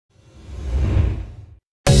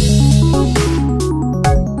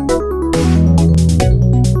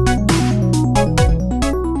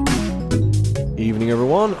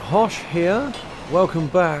Hosh here. Welcome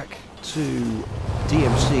back to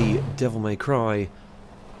DMC Devil May Cry.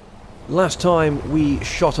 Last time we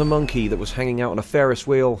shot a monkey that was hanging out on a Ferris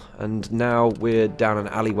wheel, and now we're down an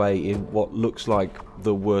alleyway in what looks like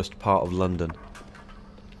the worst part of London.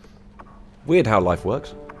 Weird how life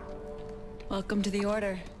works. Welcome to the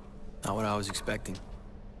Order. Not what I was expecting.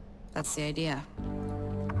 That's the idea.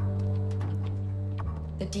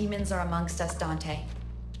 The demons are amongst us, Dante.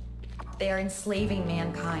 They are enslaving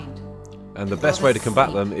mankind. And the best way to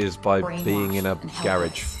combat them is by being in a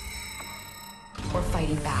garage. Or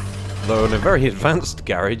fighting back. Though in a very advanced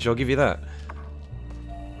garage, I'll give you that.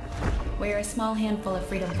 We're a small handful of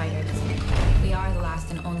freedom fighters. We are the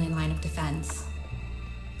last and only line of defense.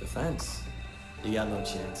 Defense? You got no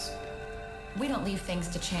chance. We don't leave things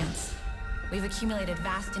to chance. We've accumulated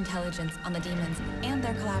vast intelligence on the demons and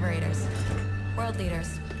their collaborators. World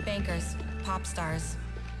leaders, bankers, pop stars.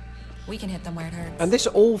 We can hit them where it hurts. And this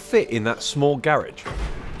all fit in that small garage.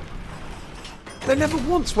 They never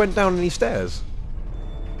once went down any stairs.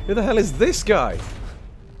 Who the hell is this guy?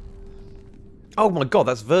 Oh my god,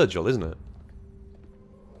 that's Virgil, isn't it?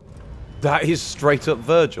 That is straight up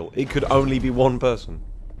Virgil. It could only be one person.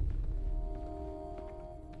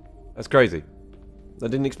 That's crazy. I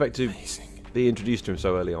didn't expect to be introduced to him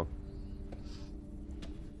so early on.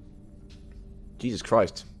 Jesus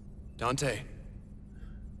Christ. Dante.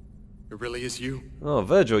 It really is you. Oh,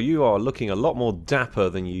 Virgil, you are looking a lot more dapper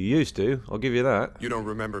than you used to. I'll give you that. You don't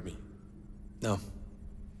remember me. No.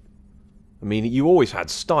 I mean, you always had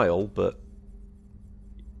style, but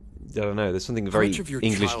I don't know. There's something very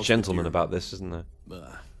English gentleman about this, isn't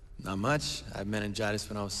there? Not much. I had meningitis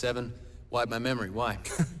when I was 7. Wiped my memory. Why?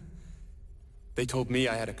 They told me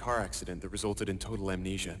I had a car accident that resulted in total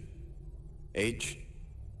amnesia. Age?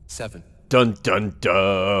 7. Dun dun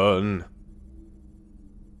dun.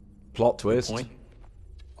 Plot twist. Point?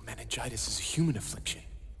 Well, meningitis is a human affliction.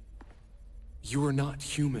 You are not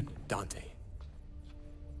human, Dante.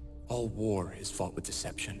 All war is fought with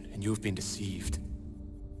deception, and you have been deceived.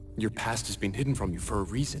 Your past has been hidden from you for a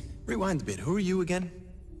reason. Rewind a bit. Who are you again?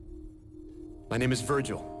 My name is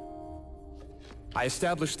Virgil. I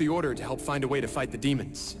established the Order to help find a way to fight the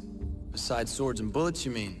demons. Besides swords and bullets,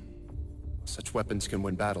 you mean? Such weapons can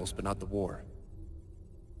win battles, but not the war.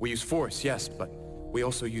 We use force, yes, but we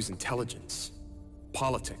also use intelligence,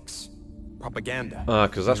 politics, propaganda. Ah,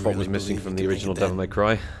 because that's You what really was missing believe from you the can original make a Devil May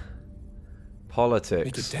Cry. Make a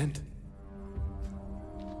Politics. dent.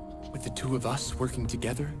 With the two of us working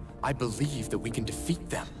together, I believe that we can defeat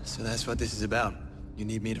them. So that's what this is about. You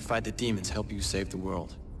need me to fight the demons, help you save the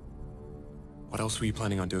world. What else were you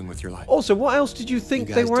planning on doing with your life? Also, what else did you think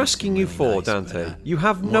You they guys were do asking seem you really for, nice, Dante? but, You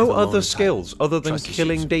have more no of a other loner skills type. other than Trust issues,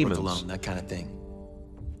 killing work demons. alone, that kind of thing.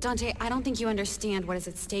 Dante, I don't think you understand what is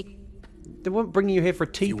at stake. They weren't bringing you here for a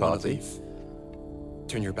If tea you want to party. leave,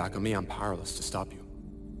 turn your back on me, I'm powerless to stop you.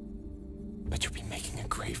 But you'll be making a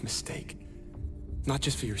grave mistake. Not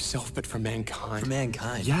just for yourself, but for mankind. For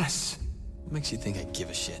mankind? Yes. What makes you think I give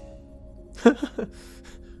a shit?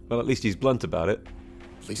 Well, at least he's blunt about it.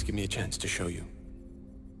 At least give me a chance to show you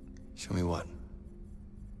Show me what?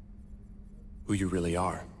 who you really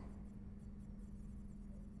are.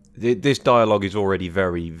 This dialogue is already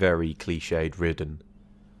very, very cliched ridden.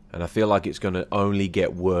 And I feel like it's going to only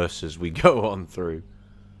get worse as we go on through.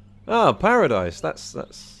 Ah, paradise. That's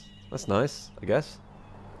nice, I guess.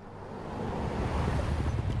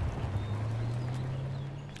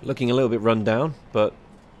 Looking a little bit run down, but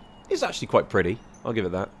it's actually quite pretty. I'll give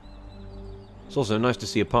it that. It's also nice to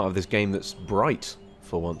see a part of this game that's bright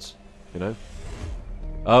for once, you know?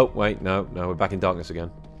 Oh, wait, no, we're back in darkness again.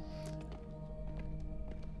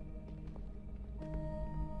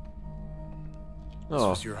 This Oh,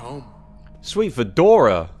 was your home. sweet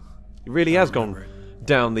Fedora! He really has remember gone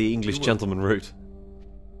down the English gentleman route.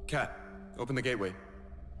 Cat, open the gateway.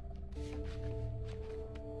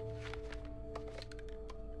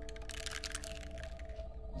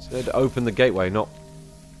 So they had to open the gateway, not,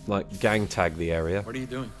 like, gang tag the area. What are you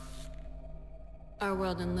doing? Our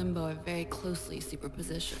world and Limbo are very closely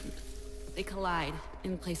superpositioned. They collide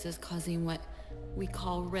in places causing what we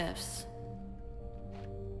call rifts.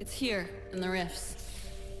 It's here, in the rifts,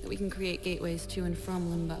 that we can create gateways to and from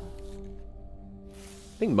Limbo.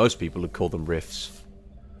 I think most people would call them rifts.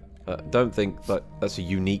 Don't think that that's a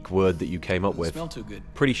unique word that you came up with. Smell too good.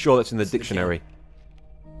 Pretty sure that's in the It's the dictionary.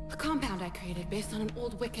 A compound I created based on an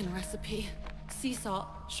old Wiccan recipe. Sea salt,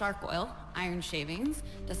 shark oil, iron shavings,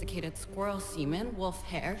 desiccated squirrel semen, wolf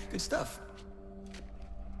hair. Good stuff.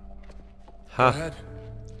 Go Ha. ahead.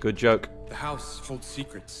 Good joke. The house holds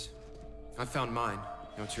secrets. I found mine.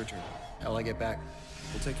 Now it's your turn. How'll I get back?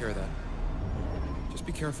 We'll take care of that. Just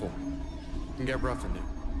Just be careful. It can get rough in there.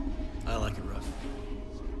 I like it rough.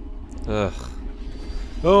 Ugh.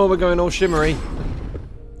 Oh, we're going all shimmery.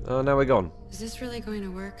 Oh, now we're gone. Is this really going to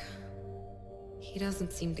work? He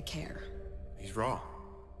doesn't seem to care. He's raw.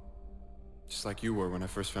 Just like you were when I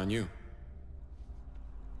first found you.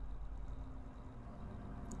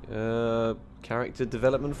 Character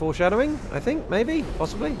development foreshadowing, I think, maybe,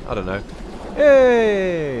 possibly, I don't know.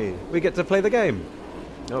 Hey! We get to play the game.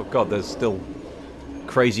 Oh god, there's still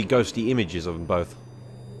crazy ghosty images of them both.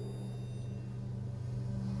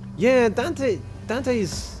 Yeah,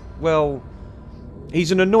 Dante's, well,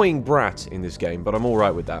 he's an annoying brat in this game, but I'm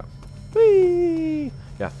alright with that. Whee!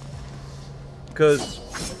 Yeah. Because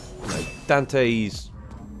Dante's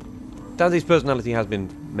personality has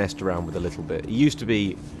been messed around with a little bit. He used to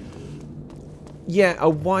be, yeah,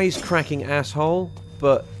 a wisecracking asshole,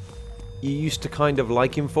 but you used to kind of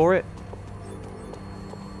like him for it.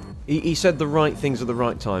 He said the right things at the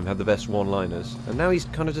right time, had the best one-liners, and now he's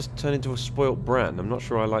kind of just turned into a spoilt brat, and I'm not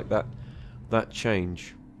sure I like that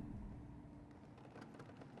change.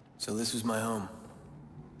 So this was my home.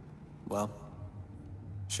 Well,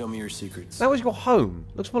 show me your secrets. That was your home.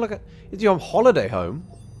 Looks more like it's your holiday home.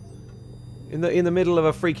 In the middle of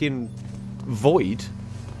a freaking void.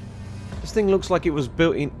 This thing looks like it was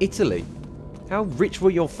built in Italy. How rich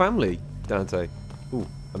were your family, Dante? Ooh,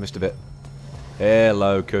 I missed a bit.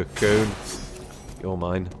 Hello, cocoon. You're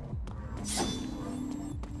mine.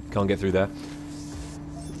 Can't get through there.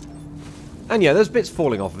 And yeah, there's bits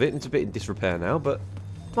falling off of it, and it's a bit in disrepair now, but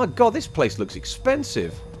my god, this place looks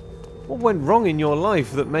expensive. What went wrong in your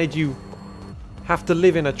life that made you have to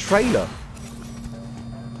live in a trailer?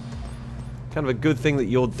 Kind of a good thing that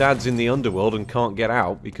your dad's in the underworld and can't get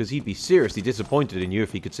out, because he'd be seriously disappointed in you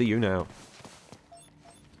if he could see you now.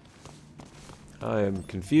 I am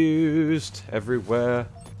confused. Everywhere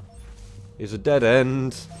is a dead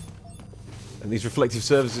end. And these reflective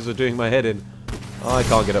surfaces are doing my head in. Oh, I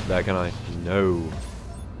can't get up there, can I? No.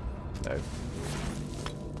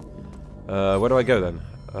 No. Where do I go then?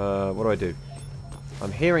 What do I do?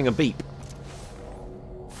 I'm hearing a beep.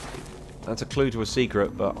 That's a clue to a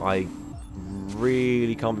secret, but I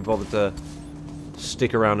really can't be bothered to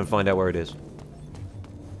stick around and find out where it is.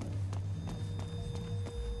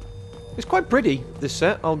 It's quite pretty, this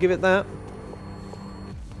set, I'll give it that.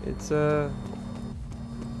 It's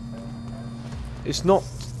not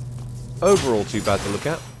overall too bad to look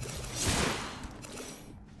at.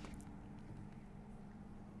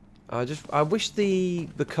 I wish the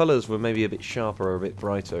colours were maybe a bit sharper or a bit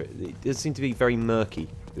brighter. It does seem to be very murky,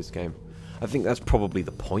 this game. I think that's probably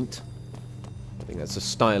the point. I think that's a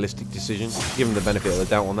stylistic decision, given the benefit of the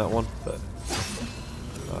doubt on that one, but...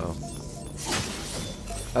 Wow.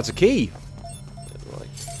 That's a key!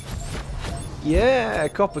 Yeah,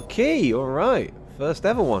 copper key, alright. First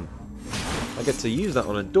ever one. I get to use that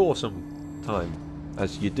on a door sometime,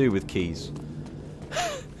 as you do with keys.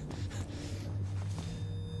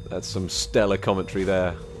 That's some stellar commentary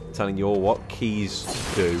there, telling you all what keys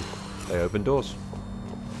do. They open doors.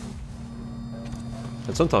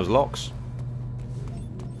 And sometimes locks.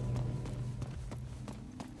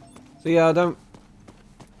 So yeah, I'm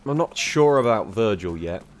not sure about Virgil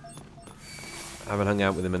yet. I haven't hung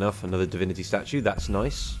out with him enough. Another divinity statue, that's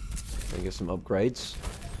nice. I get some upgrades.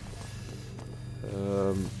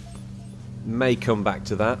 May come back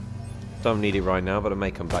to that. Don't need it right now, but I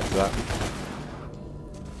may come back to that.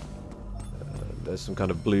 There's some kind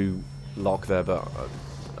of blue lock there, but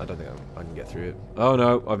I don't think I can get through it. Oh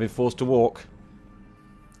no, I've been forced to walk.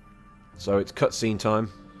 So it's cutscene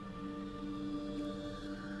time.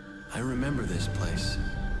 I remember this place.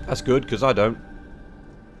 That's good, because I don't.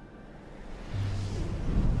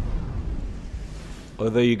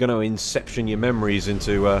 Although you're going to inception your memories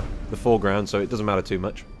into the foreground, so it doesn't matter too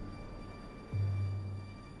much.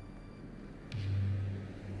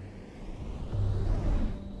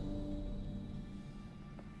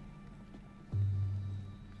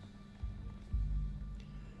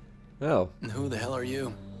 Oh. Who the hell are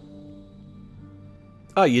you?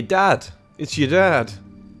 Oh, your dad. It's your dad.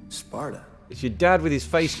 Sparta. It's your dad with his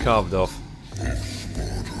face carved off.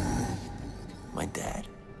 My dad.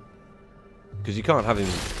 Because you can't have him,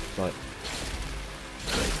 like...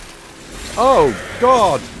 Oh,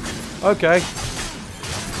 God! Okay.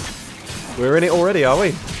 We're in it already, are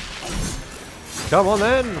we? Come on,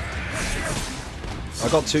 then! I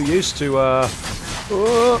got too used to, I'm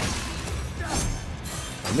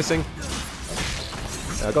missing.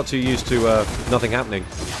 I got too used to, nothing happening.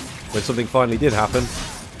 When something finally did happen,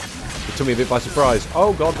 it took me a bit by surprise.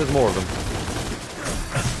 Oh, God, there's more of them.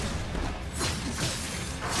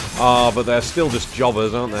 Ah, but they're still just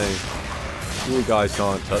jobbers, aren't they? You guys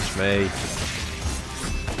can't touch me.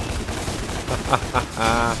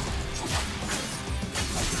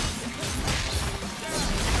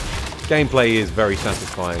 Gameplay is very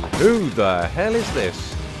satisfying. Who the hell is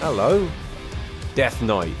this? Hello? Death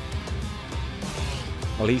Knight.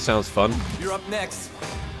 Well, he sounds fun. You're up next.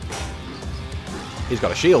 He's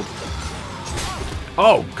got a shield.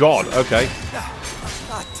 Oh, God. Okay.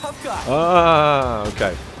 Tough guy. Ah,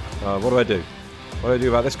 okay. What do I do? What do I do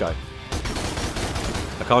about this guy?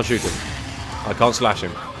 I can't shoot him. I can't slash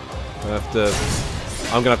him.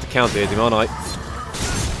 I'm gonna have to counter hit him, aren't I?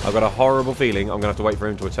 I've got a horrible feeling I'm gonna have to wait for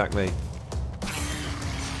him to attack me.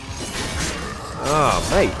 Ah,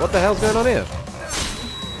 mate, what the hell's going on here?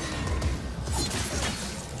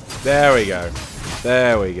 There we go.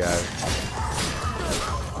 There we go.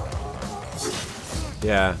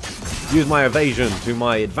 Yeah. Use my evasion to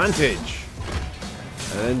my advantage.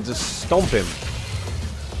 And then just stomp him.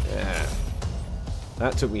 Yeah.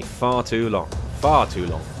 That took me far too long. Far too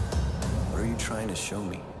long. What are you trying to show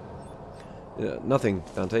me? Nothing,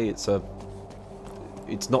 Dante. It's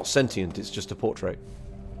not sentient. It's just a portrait.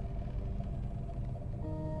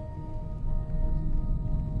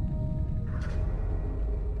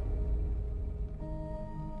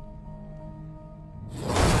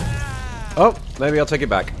 Oh, maybe I'll take it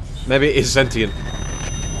back. Maybe it is sentient.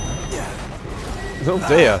 Oh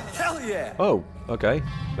dear. Hell yeah! Oh, okay.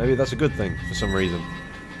 Maybe that's a good thing for some reason.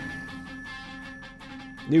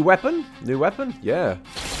 New weapon? New weapon? Yeah.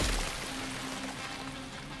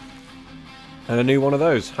 And a new one of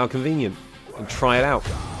those. How convenient. And try it out.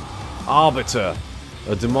 Arbiter.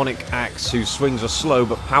 A demonic axe whose swings are slow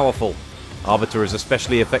but powerful. Arbiter is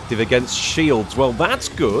especially effective against shields. Well, that's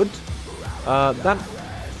good. That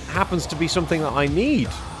happens to be something that I need.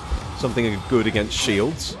 Something good against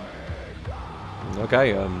shields.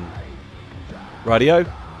 Okay, radio.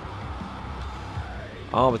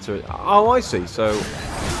 Arbiter. Oh, I see. So,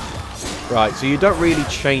 right. So you don't really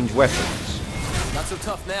change weapons. Not so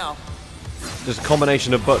tough now. Just a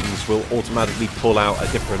combination of buttons will automatically pull out a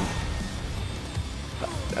different.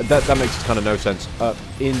 That makes kind of no sense.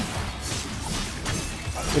 In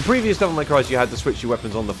previous Devil May Cry, you had to switch your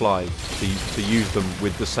weapons on the fly to use them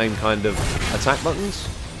with the same kind of attack buttons.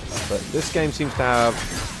 But this game seems to have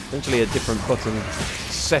essentially a different button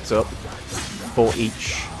setup for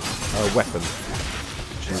each weapon.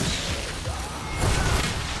 Which is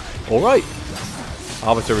alright.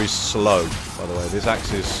 Arbiter is slow, by the way. This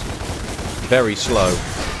axe is very slow.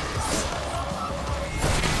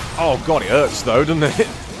 Oh god, it hurts though, doesn't it?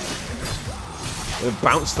 It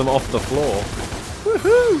bounced them off the floor.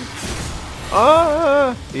 Woohoo!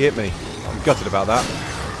 Ah! He hit me. I'm gutted about that.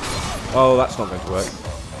 Oh, that's not going to work.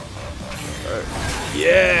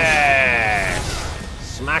 Yes!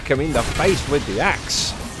 Smack him in the face with the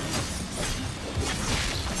axe.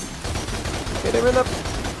 Get him in the...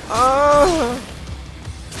 Ah!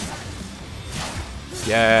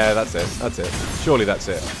 Yeah, that's it. That's it. Surely that's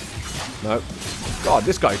it. No. God,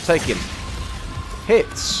 this guy's taking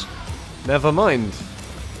hits. Never mind.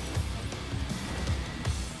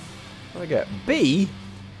 What did I get? B?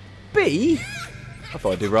 B? I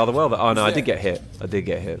thought I did rather well. Oh no, I did get hit. I did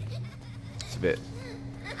get hit. It's a bit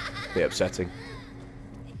upsetting.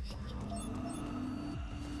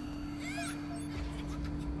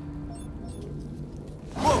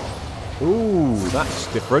 Ooh, that's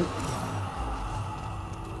different.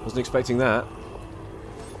 Wasn't expecting that.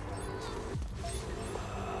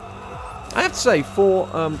 I have to say, for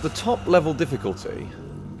the top level difficulty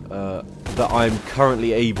that I'm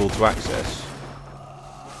currently able to access,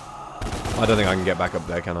 I don't think I can get back up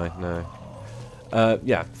there, can I? No.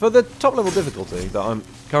 Yeah, for the top level difficulty that I'm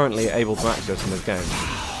currently able to access in this game,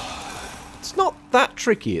 it's not that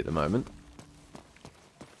tricky at the moment.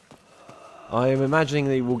 I am imagining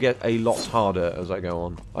they will get a lot harder as I go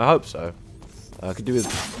on. I hope so. I could do with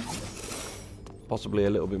possibly a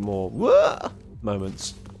little bit more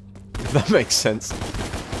moments, if that makes sense.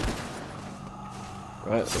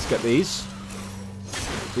 Right, let's get these.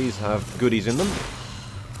 These have goodies in them.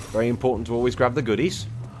 Very important to always grab the goodies.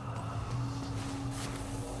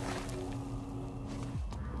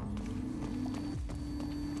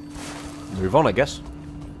 Move on, I guess.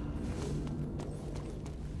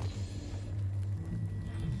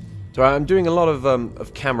 So I'm doing a lot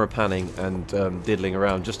of camera panning and diddling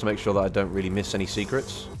around just to make sure that I don't really miss any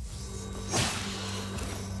secrets.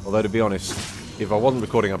 Although, to be honest, if I wasn't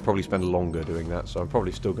recording, I'd probably spend longer doing that, so I'm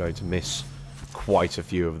probably still going to miss quite a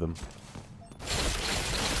few of them.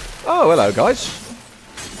 Oh, hello, guys.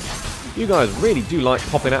 You guys really do like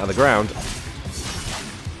popping out of the ground.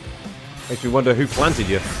 Makes me wonder who planted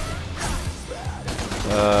you.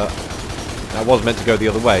 That was meant to go the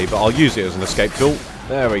other way, but I'll use it as an escape tool.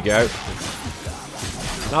 There we go.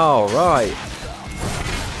 Alright.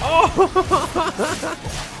 Oh!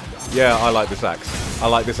 Yeah, I like this axe. I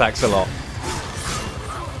like this axe a lot.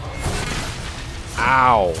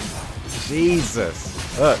 Ow.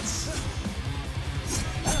 Jesus. Hurts.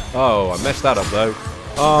 Oh, I messed that up though.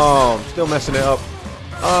 Oh, I'm still messing it up.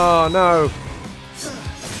 Oh, no.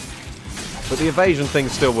 But the evasion thing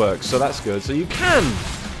still works, so that's good. So you can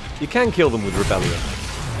kill them with rebellion.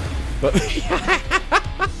 But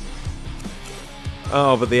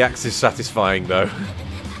oh, but the axe is satisfying though.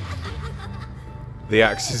 The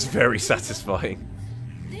axe is very satisfying.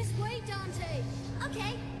 This way, Dante.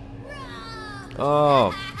 Okay.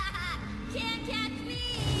 Oh. Can't catch me.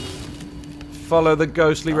 Follow the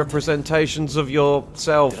ghostly representations of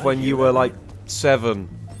yourself when you were like 7.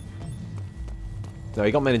 No,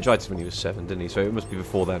 he got meningitis when he was 7, didn't he? So it must be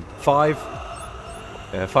before then. 5?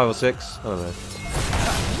 Yeah, 5 or 6? I don't know.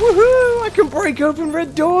 Woohoo! I can break open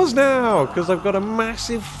red doors now! Because I've got a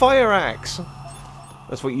massive fire axe.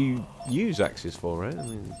 That's what you use axes for, right? I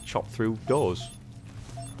mean, chop through doors.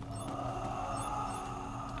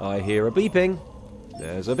 I hear a beeping.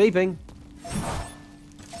 There's a beeping.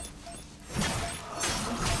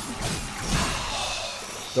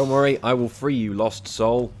 Don't worry, I will free you, lost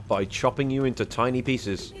soul, by chopping you into tiny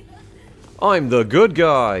pieces. I'm the good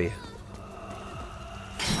guy!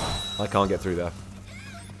 I can't get through there.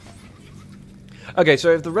 Okay,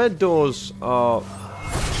 so if the red doors are...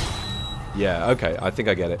 Yeah, okay, I think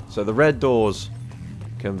I get it. So the red doors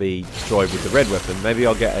can be destroyed with the red weapon. Maybe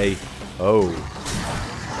I'll get a... Oh.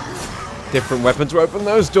 Different weapon to open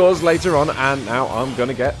those doors later on, and now I'm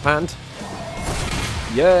gonna get panned.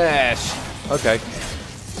 Yes! Okay.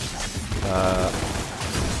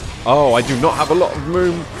 Oh, I do not have a lot of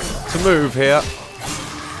room to move here.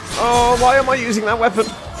 Oh, why am I using that weapon?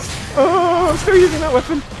 Oh, I'm still using that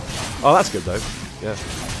weapon. Oh, that's good though. Yeah.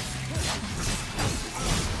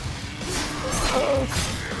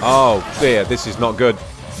 Oh dear, this is not good.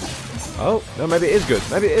 Oh, no, maybe it is good.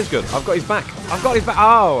 Maybe it is good. I've got his back. I've got his back.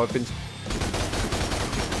 Oh, I've been...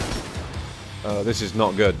 Oh, this is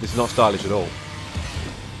not good. This is not stylish at all.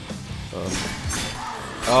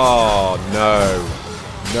 Oh, no.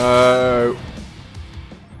 No.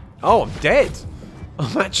 Oh, I'm dead.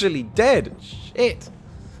 I'm actually dead. Shit.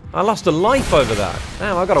 I lost a life over that.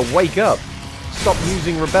 Now I've got to wake up. Stop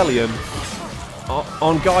using rebellion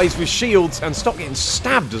on guys with shields and stop getting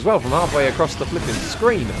stabbed as well from halfway across the flipping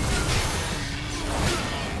screen.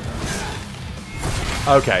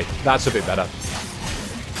 Okay, that's a bit better.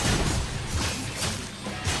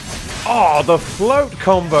 Oh, the float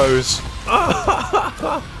combos!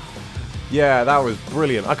 Yeah, that was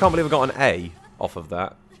brilliant. I can't believe I got an A off of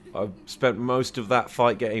that. I spent most of that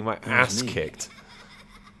fight getting my ass kicked.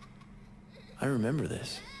 I remember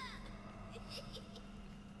this.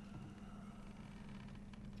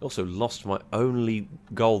 Also lost my only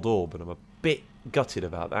gold orb, and I'm a bit gutted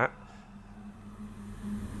about that.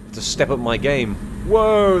 To step up my game.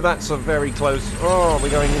 Whoa, that's a very close... Oh, we're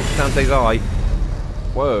going into Dante's eye.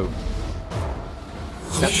 Whoa.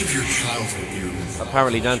 Much of your childhood, you...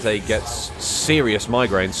 Apparently Dante gets serious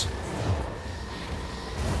migraines.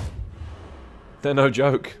 They're no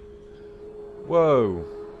joke. Whoa.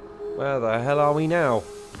 Where the hell are we now?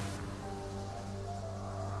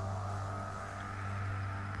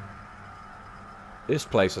 This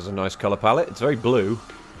place has a nice colour palette. It's very blue.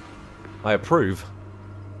 I approve.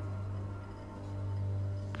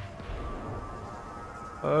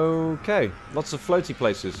 Okay, lots of floaty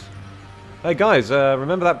places. Hey guys,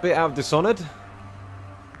 remember that bit out of Dishonored?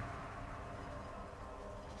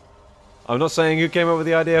 I'm not saying who came up with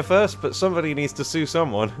the idea first, but somebody needs to sue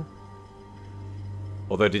someone.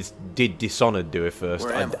 Although did Dishonored do it first?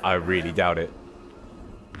 I really doubt it.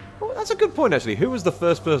 Well, that's a good point actually. Who was the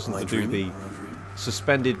first person to do the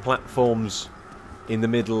suspended platforms in the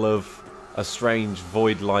middle of a strange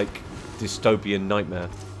void-like dystopian nightmare?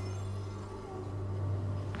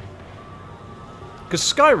 Because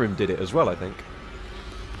Skyrim did it as well, I think.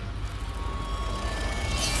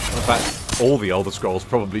 In fact, all the Elder Scrolls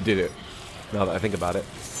probably did it, now that I think about it.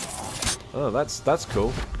 Oh, that's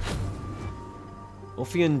cool.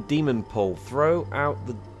 Orphean Demon Pull. Throw out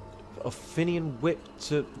the Orphean Whip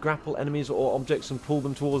to grapple enemies or objects and pull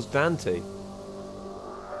them towards Dante.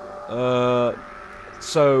 So,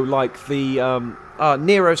 like the,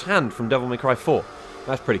 Nero's Hand from Devil May Cry 4.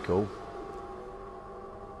 That's pretty cool.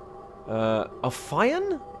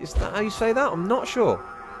 Ophion? Is that how you say that? I'm not sure.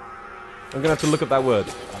 I'm gonna have to look up that word.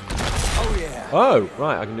 Oh yeah. Oh,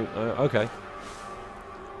 right, I can do... okay.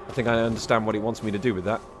 I think I understand what he wants me to do with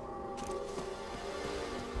that.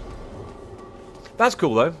 That's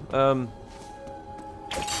cool though.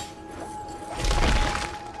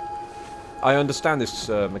 I understand this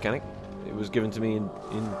mechanic. It was given to me in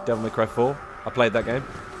Devil May Cry 4. I played that game.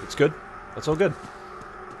 It's good. That's all good.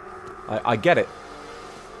 I get it.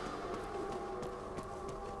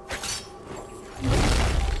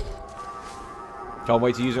 Can't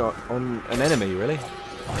wait to use it on an enemy, really.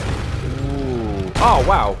 Ooh. Oh,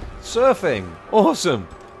 wow. Surfing. Awesome.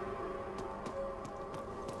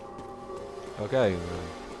 Okay.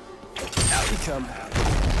 Out you come.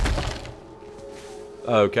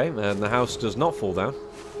 Okay, and the house does not fall down.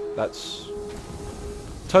 That's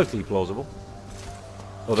totally plausible.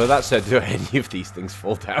 Although that said, do any of these things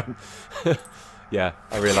fall down? Yeah,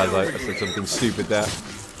 I realise I said something stupid there.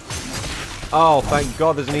 Oh, thank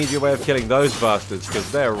God there's an easier way of killing those bastards,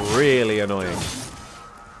 because they're really annoying.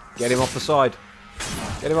 Get him off the side.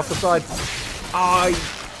 Get him off the side. I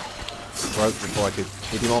broke before I could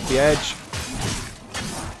hit him off the edge.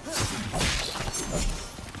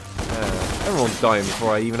 Everyone's dying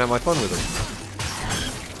before I even have my fun with them.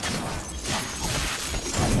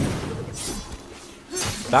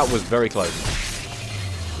 That was very close.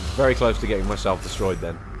 Very close to getting myself destroyed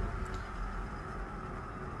then.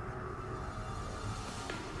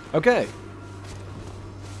 Okay.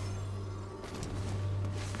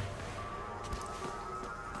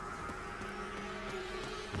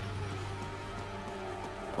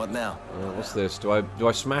 What now? What's this? Do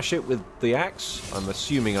I smash it with the axe? I'm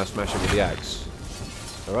assuming I smash it with the axe.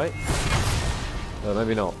 All right. No,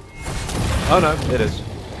 maybe not. Oh no, it is.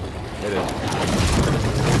 It is.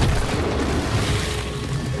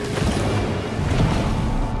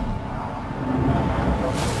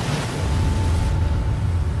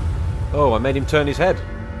 Oh, I made him turn his head.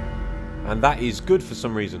 And that is good for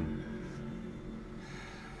some reason.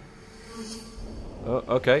 Oh,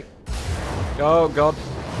 okay. Oh, God.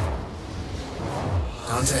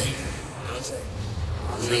 Dante.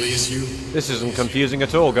 It really is you. This isn't confusing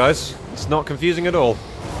at all, guys. It's not confusing at all.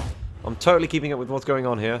 I'm totally keeping up with what's going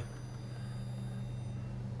on here.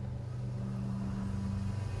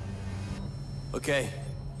 Okay,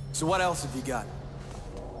 so what else have you got?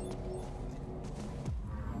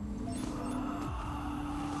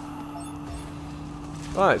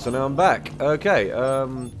 Alright, so now I'm back. Okay,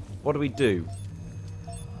 what do we do?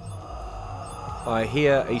 I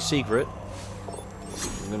hear a secret.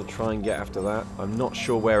 I'm going to try and get after that. I'm not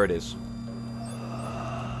sure where it is.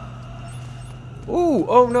 Ooh,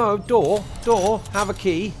 oh no, door, have a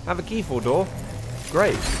key for door.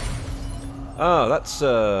 Great. Oh,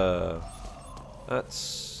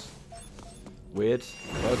 that's weird.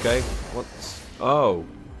 Okay, what's, oh.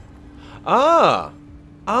 Ah!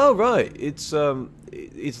 Oh, right, it's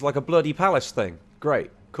like a bloody palace thing.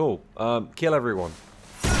 Great, cool. Kill everyone.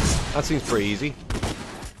 That seems pretty easy.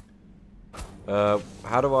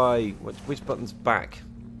 How do I... Which button's back?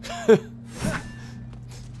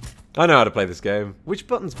 I know how to play this game. Which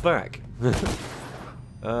button's back? That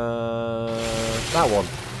one.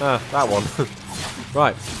 Ah, that one.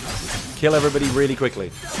 Right. Kill everybody really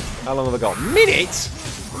quickly. How long have I got? Minutes?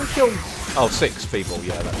 I killed... Oh, 6 people.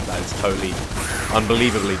 Yeah, that is totally,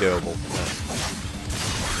 unbelievably doable. Yeah.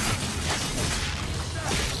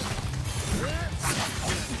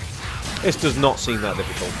 This does not seem that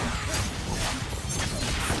difficult.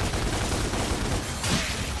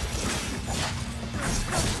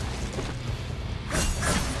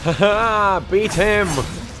 Haha! Beat him!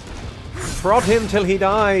 Prod him till he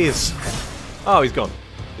dies! Oh, he's gone.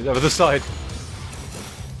 He's over the side.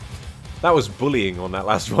 That was bullying on that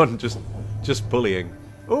last one. Just bullying.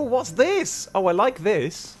 Oh, what's this? Oh, I like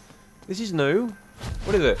this. This is new.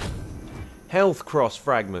 What is it? Health cross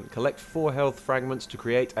fragment. Collect 4 health fragments to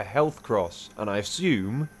create a health cross. And I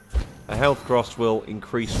assume a health cross will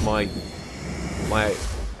increase my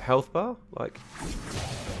health bar? Like,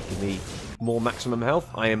 give me more maximum health?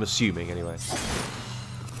 I am assuming, anyway.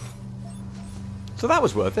 So that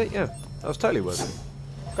was worth it, yeah. That was totally worth it.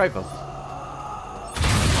 Great fun.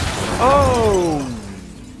 Oh!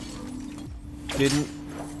 Didn't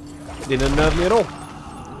unnerve me at all.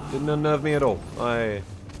 Didn't unnerve me at all. I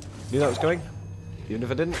knew that was coming. Even if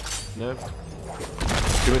I didn't. No.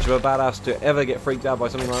 Too much of a badass to ever get freaked out by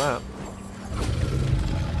something like that.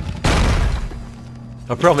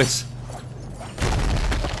 I promise.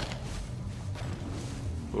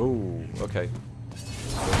 Ooh, okay. Go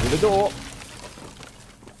through the door.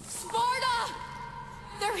 Sparta!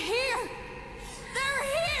 They're here! They're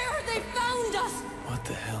here! They found us! What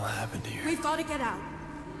the hell happened here? We've got to get out.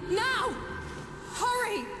 Now!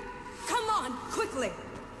 Hurry! Come on, quickly!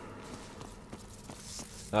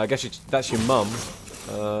 I guess that's your mum.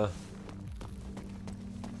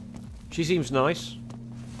 She seems nice.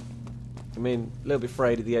 I mean, a little bit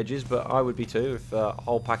frayed at the edges, but I would be too if a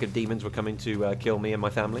whole pack of demons were coming to kill me and my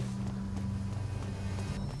family.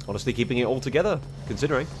 Honestly, keeping it all together,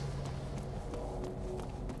 considering.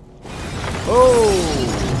 Oh,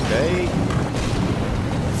 okay.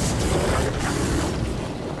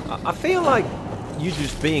 I feel like you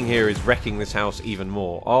just being here is wrecking this house even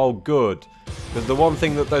more. Oh, good. Because the one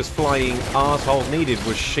thing that those flying arseholes needed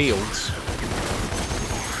was shields.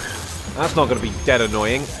 That's not going to be dead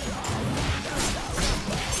annoying.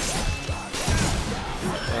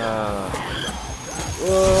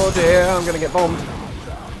 Oh dear, I'm going to get bombed.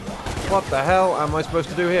 What the hell am I supposed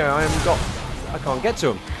to do here? I can't get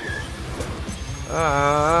to him.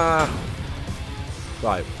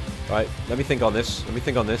 Right. Let me think on this.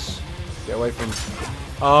 Get away from...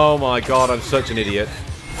 Oh my god, I'm such an idiot.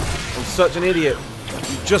 I'm such an idiot.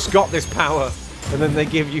 You just got this power, and then they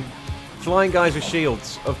give you flying guys with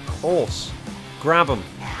shields. Of course. Grab them.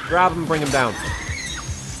 Bring them down.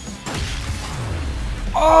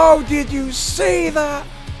 Oh, did you see that?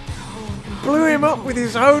 Blew him up with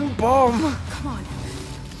his own bomb. Come on.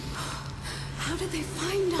 How did they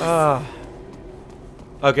find us?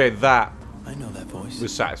 Okay, that I know that voice.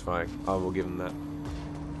 was satisfying. I will give them that.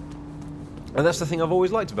 And that's the thing I've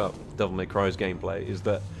always liked about Devil May Cry's gameplay, is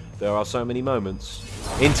that there are so many moments,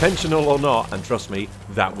 intentional or not, and trust me,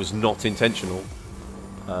 that was not intentional.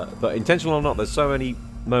 But intentional or not, there's so many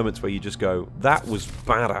moments where you just go, that was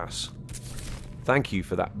badass. Thank you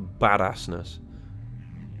for that badassness.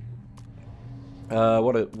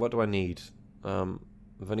 What do I need? I've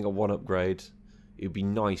only got one upgrade. It would be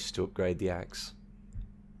nice to upgrade the axe.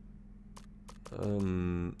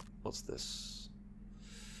 What's this?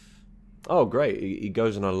 Oh, great. He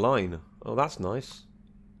goes in a line. Oh, that's nice.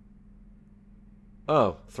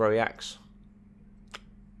 Oh, throwy axe.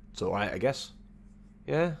 It's alright, I guess.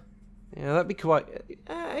 Yeah? Yeah, that'd be quite...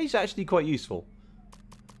 he's actually quite useful.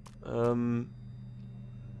 And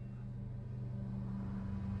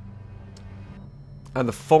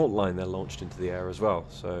the fault line they're launched into the air as well.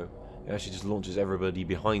 So, it actually just launches everybody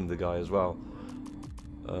behind the guy as well.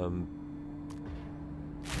 I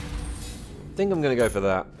think I'm going to go for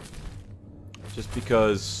that. Just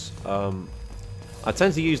because I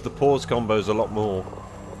tend to use the pause combos a lot more.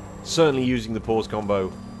 Certainly using the pause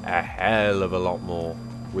combo a hell of a lot more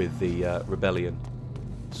with the Rebellion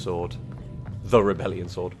sword. The Rebellion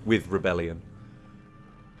sword with Rebellion.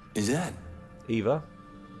 Is that Eva?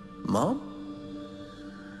 Mom?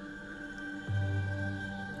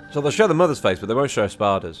 So they'll show the mother's face, but they won't show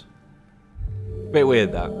Sparta's. Bit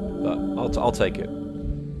weird that, but I'll take it.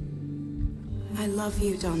 I love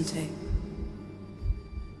you, Dante.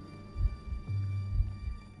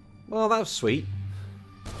 Well, that was sweet.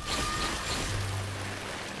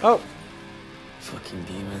 Oh, Fucking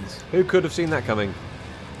demons. who could have seen that coming?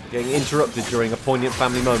 Getting interrupted during a poignant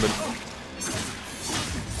family moment.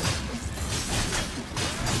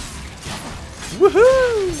 Woohoo!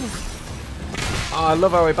 Oh, I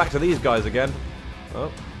love our way back to these guys again.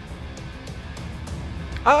 Oh.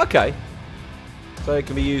 Oh, okay. So it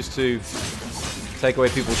can be used to take away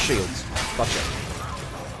people's shields. Gotcha.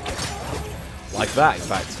 Like that, in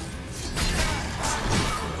fact.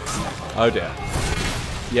 Oh dear.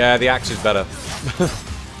 Yeah, the axe is better.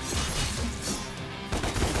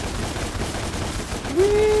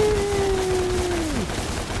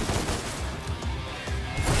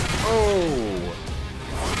 Oh.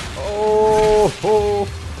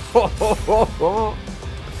 Oh.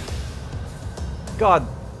 God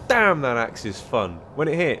damn, that axe is fun. When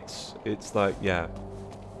it hits, it's like, yeah.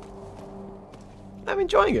 I'm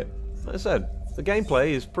enjoying it. Like I said, the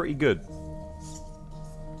gameplay is pretty good.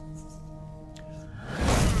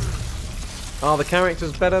 Are the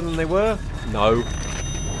characters better than they were? No.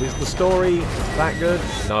 Is the story that good?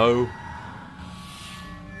 No.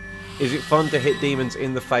 Is it fun to hit demons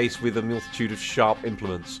in the face with a multitude of sharp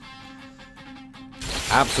implements?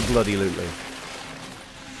 Abso-bloody-lutely.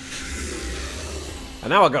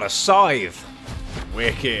 And now I've got a Scythe.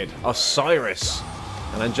 Wicked. Osiris.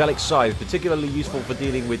 An angelic scythe, particularly useful for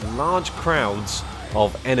dealing with large crowds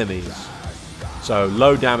of enemies. So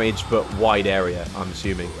low damage but wide area, I'm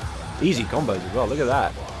assuming. Easy combos as well, look at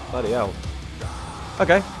that. Bloody hell.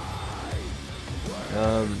 Okay.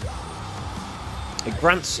 It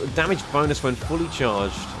grants a damage bonus when fully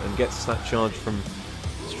charged and gets that charge from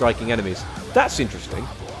striking enemies. That's interesting.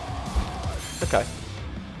 Okay.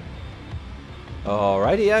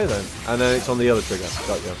 Alrighty-o then. And then it's on the other trigger.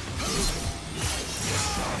 Got you.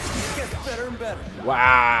 Gets better and better.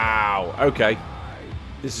 Wow. Okay.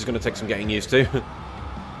 This is going to take some getting used to.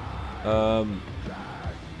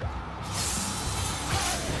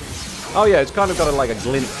 Oh yeah, it's kind of got like a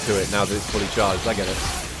glint to it now that it's fully charged. I get it.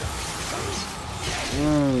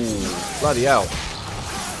 Bloody hell.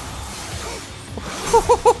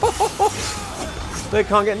 They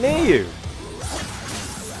can't get near you.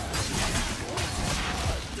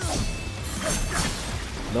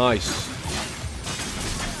 Nice.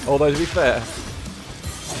 Although to be fair,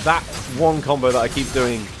 that one combo that I keep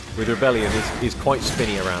doing with Rebellion is quite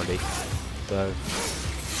spinny aroundy. So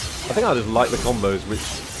I think I just like the combos which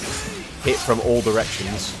hit from all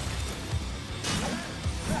directions.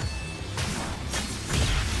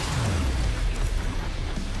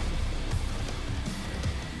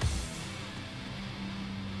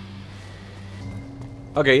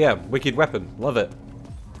 Okay, yeah, wicked weapon. Love it.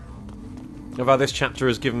 How about this chapter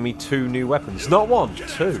has given me 2 new weapons? Not 1, 2.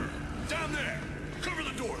 Down there! Cover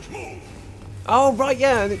the doors, move! Oh, right,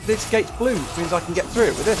 yeah, this gate's blue, which means I can get through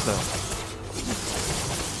it with this now.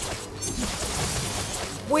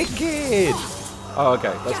 Wicked! Oh,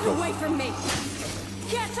 okay, that's Get cool. away from me!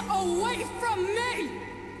 Get away from me!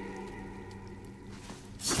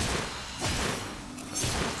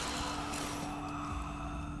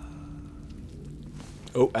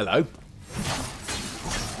 Oh, hello.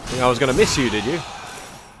 Think I was going to miss you, did you?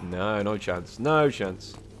 No, no chance. No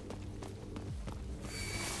chance.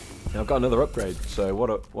 Now I've got another upgrade, so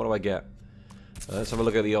what do I get? Let's have a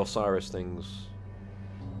look at the Osiris things.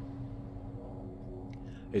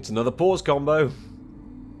 It's another pause combo.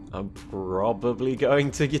 I'm probably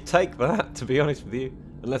going to take that, to be honest with you.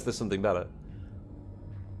 Unless there's something better.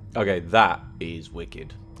 Okay, that is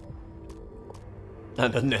wicked.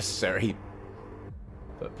 And unnecessary.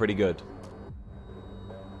 But pretty good.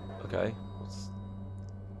 Okay.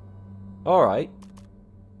 Alright.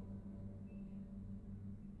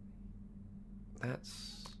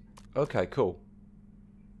 That's... Okay, cool.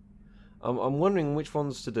 I'm wondering which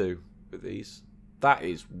ones to do with these. That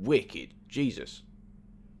is wicked. Jesus.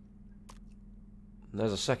 And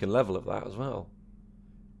there's a second level of that as well.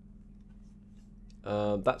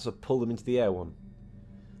 That's a pull them into the air one.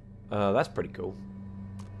 That's pretty cool.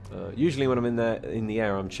 Usually when I'm in the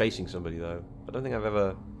air, I'm chasing somebody though. I don't think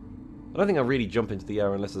I really jump into the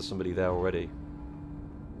air unless there's somebody there already.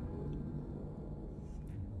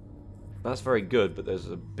 That's very good, but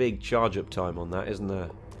there's a big charge up time on that, isn't there?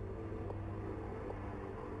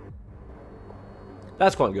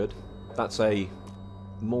 That's quite good. That's a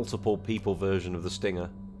multiple people version of the Stinger.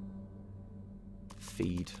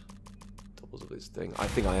 Feed. Doubles of this thing. I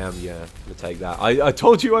think I am, yeah, gonna take that. I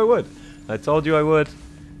told you I would. I told you I would.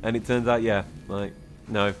 And it turns out, yeah, like,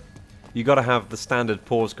 no. You gotta have the standard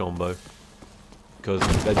pause combo. Because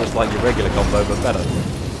they're just like your regular combo, but better.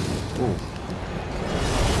 Ooh.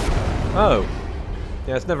 Oh.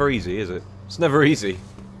 Yeah, it's never easy, is it? It's never easy.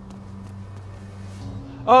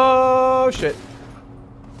 Oh, shit.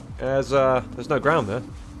 There's no ground there.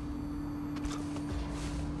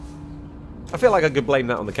 I feel like I could blame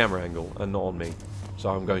that on the camera angle and not on me. So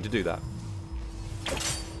I'm going to do that.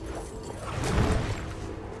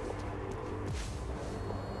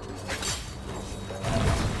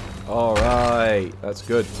 Alright, that's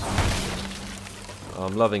good.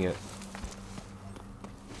 I'm loving it.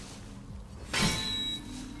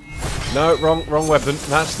 No, wrong weapon.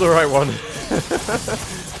 That's the right one.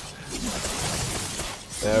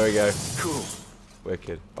 There we go. Cool.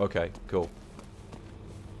 Wicked. Okay, cool.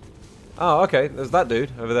 Oh, okay. There's that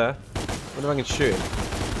dude over there. Wonder if I can shoot him.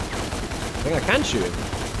 I think I can shoot him.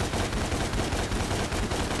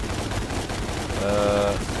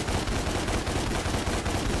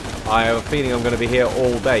 I have a feeling I'm going to be here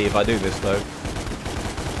all day if I do this, though.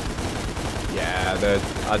 Yeah,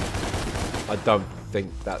 I don't think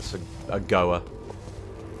that's a goer.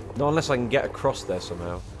 Not unless I can get across there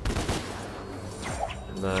somehow.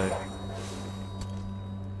 No.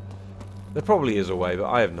 There probably is a way, but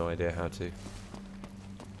I have no idea how to.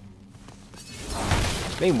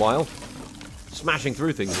 Meanwhile, smashing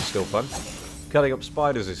through things is still fun. Cutting up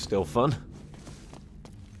spiders is still fun.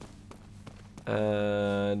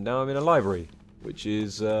 And now I'm in a library, which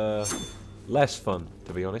is less fun,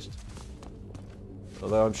 to be honest.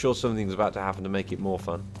 Although I'm sure something's about to happen to make it more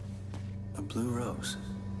fun. A blue rose.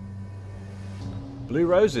 Blue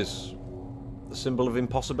roses. The symbol of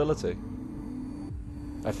impossibility.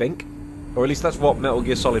 I think. Or at least that's what Metal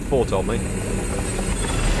Gear Solid 4 told me.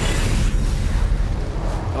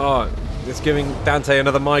 Oh, it's giving Dante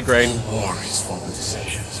another migraine. War is fought with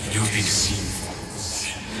deception. You've been deceived.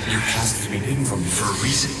 Your past has been hidden from you for a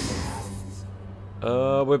reason.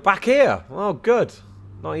 We're back here. Oh, good.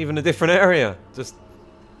 Not even a different area. Just,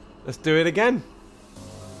 let's do it again.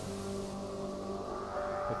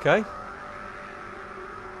 Okay.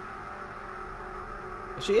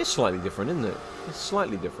 Actually, it is slightly different, isn't it? It's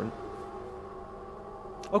slightly different.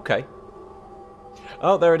 Okay.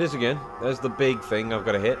 Oh, there it is again. There's the big thing I've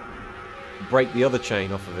got to hit. Break the other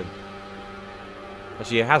chain off of him.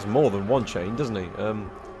 Actually, he has more than one chain, doesn't he?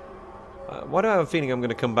 Why do I have a feeling I'm going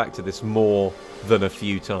to come back to this more than a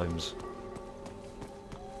few times?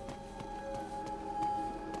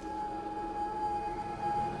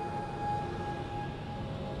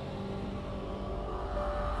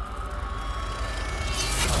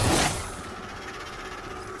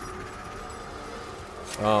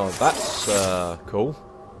 Oh, that's cool.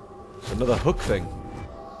 It's another hook thing.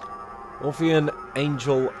 Orphean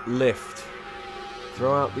Angel Lift.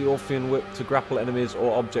 Throw out the Orphean Whip to grapple enemies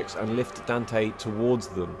or objects and lift Dante towards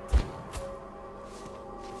them.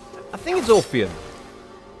 I think it's Orphean.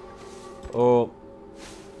 Or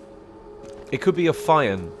it could be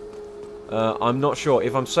Ophion. I'm not sure.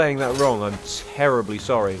 If I'm saying that wrong, I'm terribly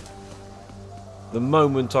sorry. The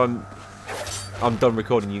moment I'm done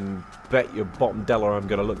recording, you can bet your bottom dollar I'm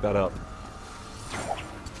going to look that up.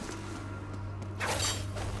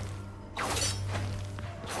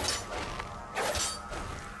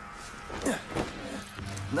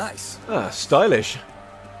 Nice. Ah, stylish.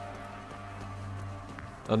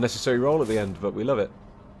 Unnecessary roll at the end, but we love it.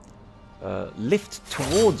 Lift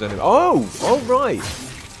towards enemy. Oh! Oh, right!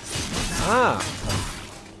 Ah!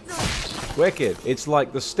 Wicked. It's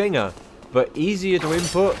like the Stinger, but easier to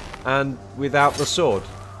input and without the sword.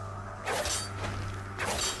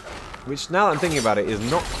 Which, now that I'm thinking about it, is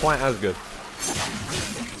not quite as good.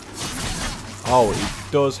 Oh,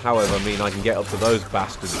 it does, however, mean I can get up to those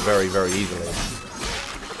bastards very, very easily.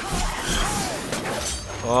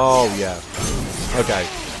 Oh, yeah. Okay.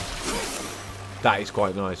 That is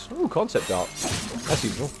quite nice. Ooh, concept art. That's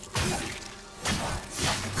useful.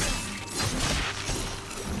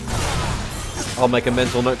 I'll make a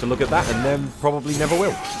mental note to look at that and then probably never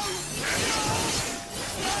will.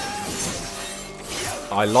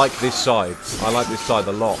 I like this side. I like this side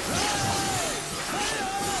a lot.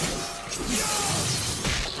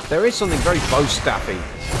 There is something very bow-staffy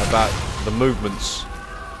about the movements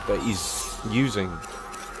that he's using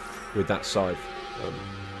with that scythe.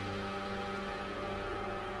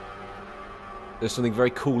 There's something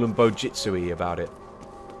very cool and bojitsu-y about it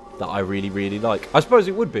that I really, really like. I suppose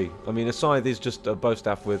it would be. I mean, a scythe is just a bow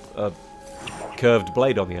staff with a curved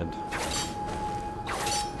blade on the end.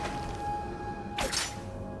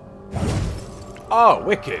 Oh,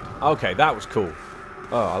 wicked. Okay, that was cool.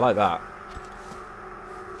 Oh, I like that.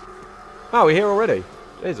 Oh, we're here already.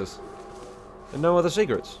 Jesus. And no other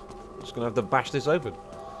secrets. Just gonna have to bash this open.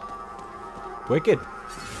 Wicked.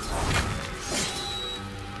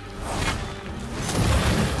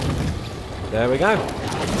 There we go.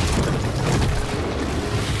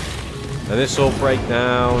 And this will break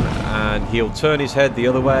down, and he'll turn his head the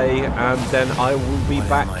other way, and then I will be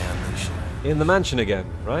back in the mansion again,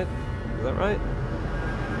 right? Is that right?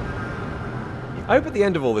 I hope at the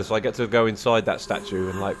end of all this I get to go inside that statue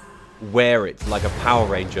and, like, wear it like a Power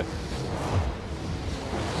Ranger.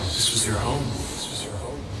 This was your home. This was your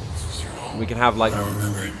home. This was your home. We can have, like, I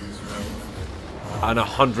remember it. an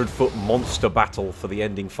 100-foot monster battle for the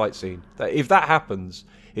ending fight scene. If that happens,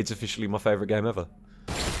 it's officially my favourite game ever.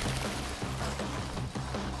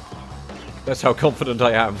 That's how confident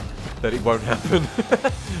I am that it won't happen.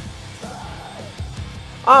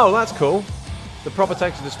 Oh, that's cool. The proper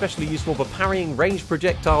text is especially useful for parrying ranged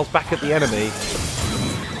projectiles back at the enemy.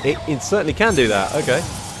 It certainly can do that. Okay.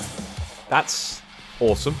 That's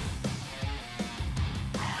awesome.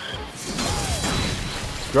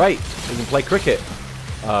 Great. We can play cricket.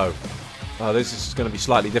 Oh. Oh, this is going to be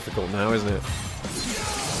slightly difficult now, isn't it?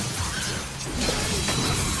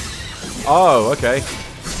 Oh, okay.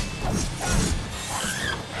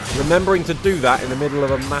 Remembering to do that in the middle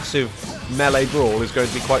of a massive melee brawl is going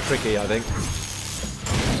to be quite tricky, I think.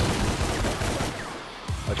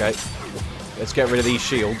 Okay. Let's get rid of these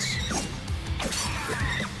shields.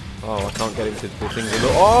 Oh, I can't get into the things.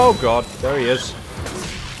 Oh, God. There he is.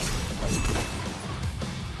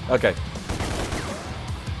 Okay.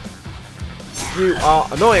 You are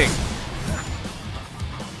annoying.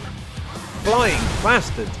 Flying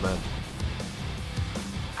bastards, man.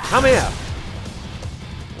 Come here.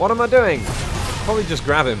 What am I doing? Probably just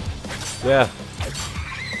grab him. Yeah.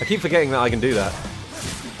 I keep forgetting that I can do that.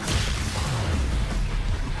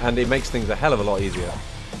 And it makes things a hell of a lot easier.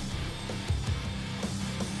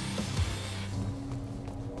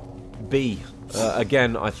 B.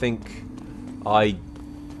 Again, I think I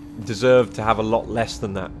deserve to have a lot less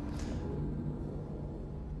than that.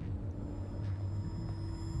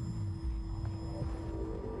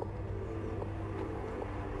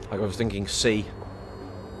 Like I was thinking C.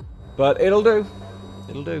 But it'll do.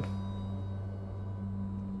 It'll do.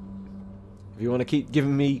 If you want to keep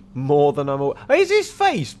giving me more than I'm... Is his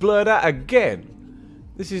face blurred out again?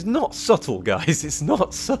 This is not subtle, guys. It's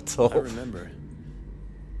not subtle. I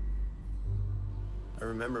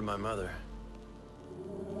remember my mother.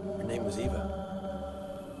 Her name was Eva.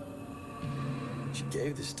 She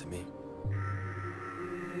gave this to me.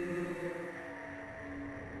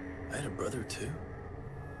 I had a brother too.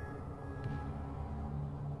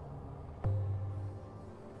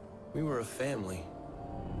 We were a family.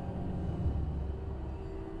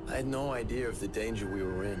 I had no idea of the danger we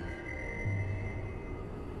were in.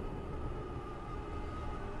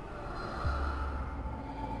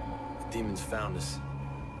 The demons found us.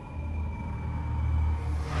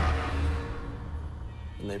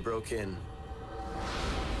 When they broke in,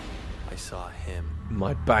 I saw him.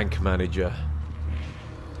 My bank manager.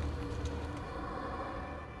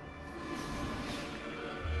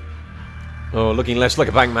 Oh, looking less like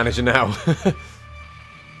a bank manager now.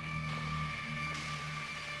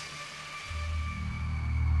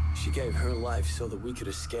 She gave her life so that we could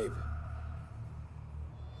escape.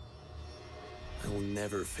 I will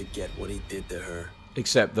never forget what he did to her.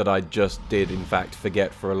 Except that I just did, in fact,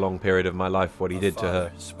 forget for a long period of my life what he did to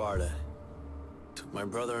her. Sparta took my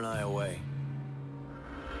brother and I away.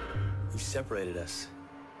 He separated us.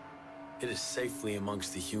 Hid us safely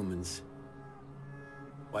amongst the humans.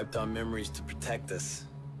 Wiped our memories to protect us.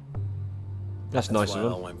 That's nice why of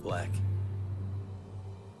him. it all went black.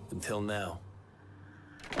 Until now.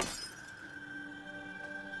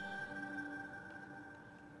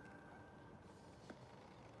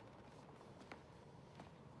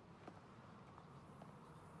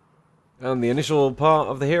 And the initial part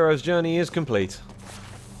of the hero's journey is complete.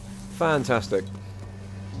 Fantastic.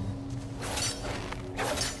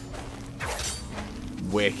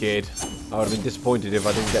 Wicked. I would have been disappointed if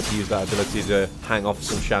I didn't get to use that ability to hang off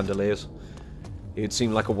some chandeliers. It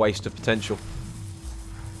seemed like a waste of potential.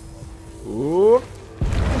 Ooh.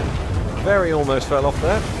 Very almost fell off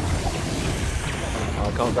there. Oh,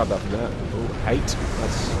 I can't grab that from there. Ooh, 8.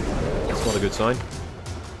 That's not a good sign.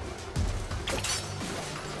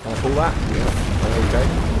 Can I pull that? Yeah. Okay.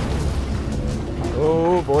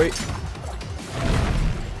 Oh boy.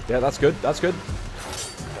 Yeah, that's good. That's good.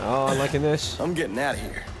 Oh, I'm liking this. I'm getting out of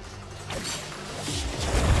here.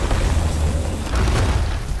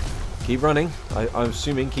 Keep running. I'm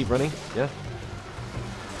assuming keep running. Yeah.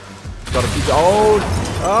 Gotta keep. Oh!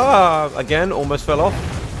 Ah! Again, almost fell off.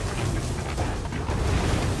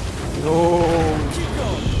 Oh!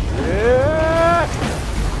 Yeah!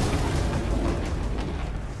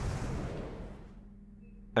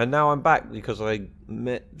 And now I'm back because I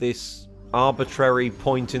met this arbitrary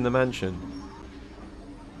point in the mansion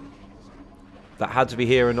that had to be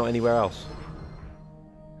here and not anywhere else.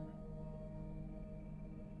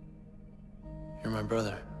 You're my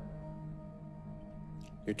brother.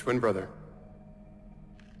 Your twin brother.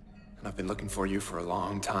 And I've been looking for you for a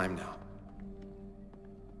long time now.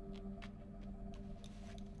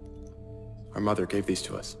 Our mother gave these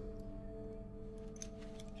to us.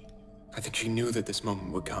 I think she knew that this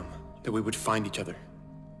moment would come, that we would find each other.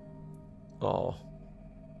 Oh.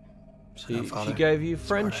 She gave you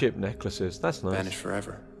friendship necklaces. That's nice. Vanished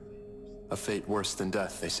forever. A fate worse than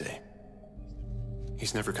death, they say.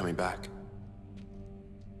 He's never coming back.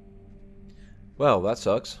 Well, that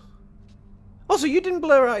sucks. Also, you didn't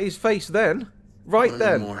blur out his face then. Right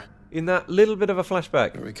then. More. In that little bit of a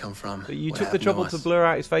flashback. Where we come from. But you took the trouble to blur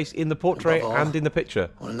out his face in the portrait and in the picture.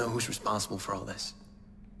 I want to know who's responsible for all this.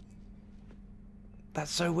 That's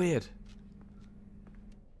so weird.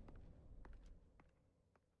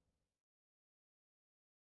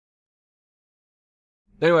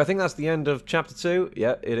 Anyway, I think that's the end of chapter 2.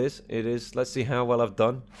 Yeah, it is. It is. Let's see how well I've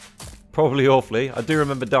done. Probably awfully. I do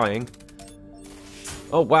remember dying.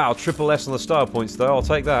 Oh, wow. Triple S on the star points, though. I'll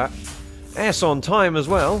take that. S on time as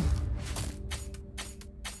well.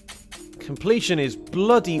 Completion is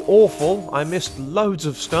bloody awful. I missed loads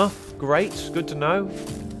of stuff. Great. Good to know.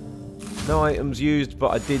 No items used, but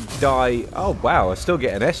I did die. Oh, wow. I still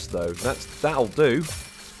get an S, though. That'll do.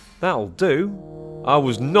 That'll do. I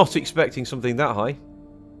was not expecting something that high,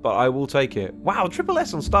 but I will take it. Wow, triple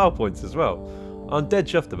S on star points as well. I'm dead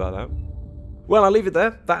chuffed about that. Well, I'll leave it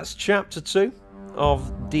there. That's chapter 2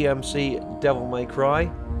 of DMC Devil May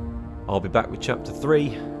Cry. I'll be back with chapter 3.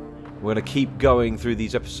 We're going to keep going through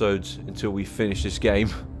these episodes until we finish this game.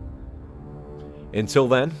 Until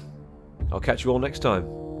then, I'll catch you all next time.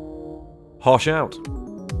 Hosh out.